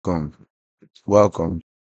Welcome, welcome.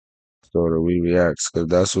 So that we react, because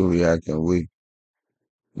that's who reacting.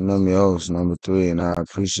 I'm your host, number three, and I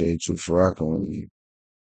appreciate you for rocking with me.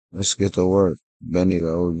 Let's get to work. Benny the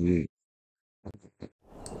OG.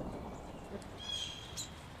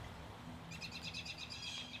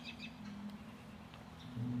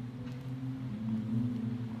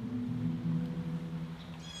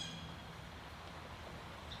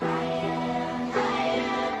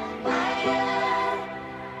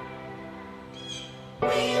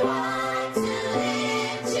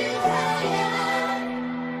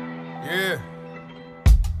 Yeah.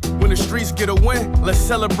 When the streets get a win, let's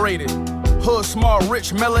celebrate it. Hood, small,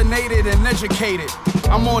 rich, melanated, and educated.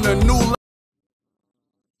 I'm on a new level.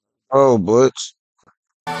 Oh, Butch.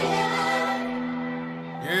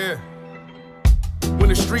 Yeah. When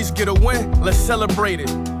the streets get a win, let's celebrate it.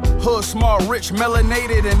 Hood, small, rich,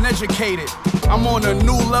 melanated, and educated. I'm on a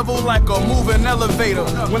new level like a moving elevator.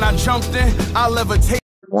 When I jumped in, I levitated.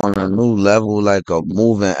 On a new level like a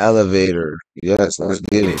moving elevator. Yes, let's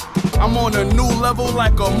get it. I'm on a new level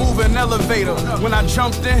like a moving elevator. When I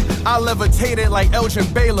jumped in, I levitated like Elgin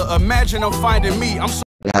Baylor. Imagine I'm finding me. I'm so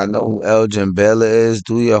I know who Elgin Baylor is.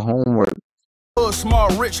 Do your homework. hood, small,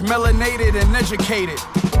 rich, melanated, and educated.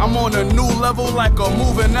 I'm on a new level like a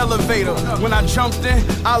moving elevator. When I jumped in,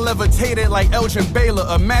 I levitated like Elgin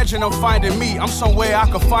Baylor. Imagine I'm finding me. I'm somewhere I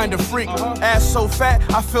could find a freak. Ass so fat,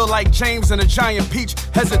 I feel like James and a giant peach.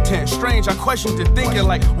 Hesitant, strange, I questioned it, thinking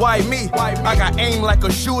like, why me? I got aim like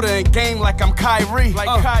a shooter and game like I'm Kyrie.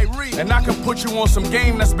 And I can put you on some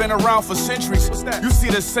game that's been around for centuries. You see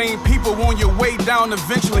the same people on your way down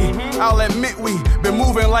eventually. I'll admit we been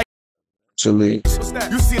moving like Actually,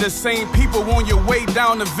 you see the same people on your way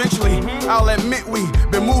down eventually. I'll admit we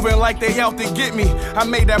been moving like they out to get me. I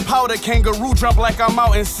made that powder kangaroo jump like I'm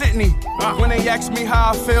out in Sydney. When they ask me how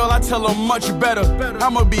I feel, I tell them much better.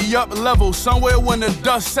 I'ma be up level somewhere when the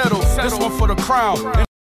dust settles. This one for the crown.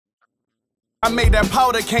 I made that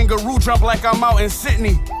powder kangaroo jump like I'm out in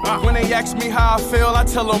Sydney. When they ask me how I feel, I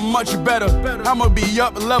tell them much better. I'ma be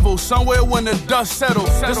up level somewhere when the dust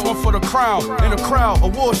settles. This one for the crown. In the crowd,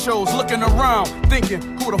 award shows, looking around, thinking,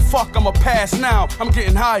 who the fuck I'ma pass now? I'm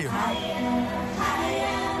getting higher.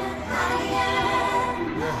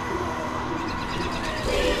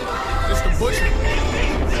 It's the Butcher.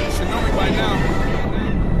 You should know me by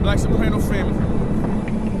now. Black Soprano family.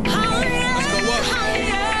 Let's go up.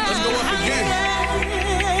 Let's go up again.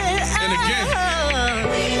 And again.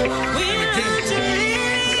 And again.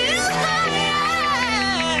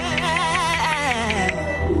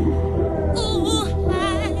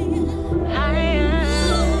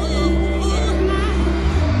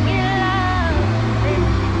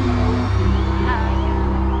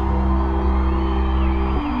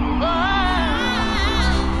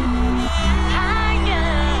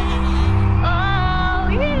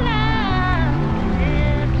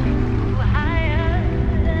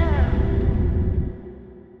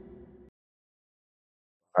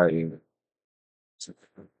 I,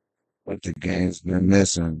 what the game's been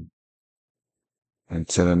missing.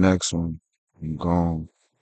 Until the next one, I'm gone.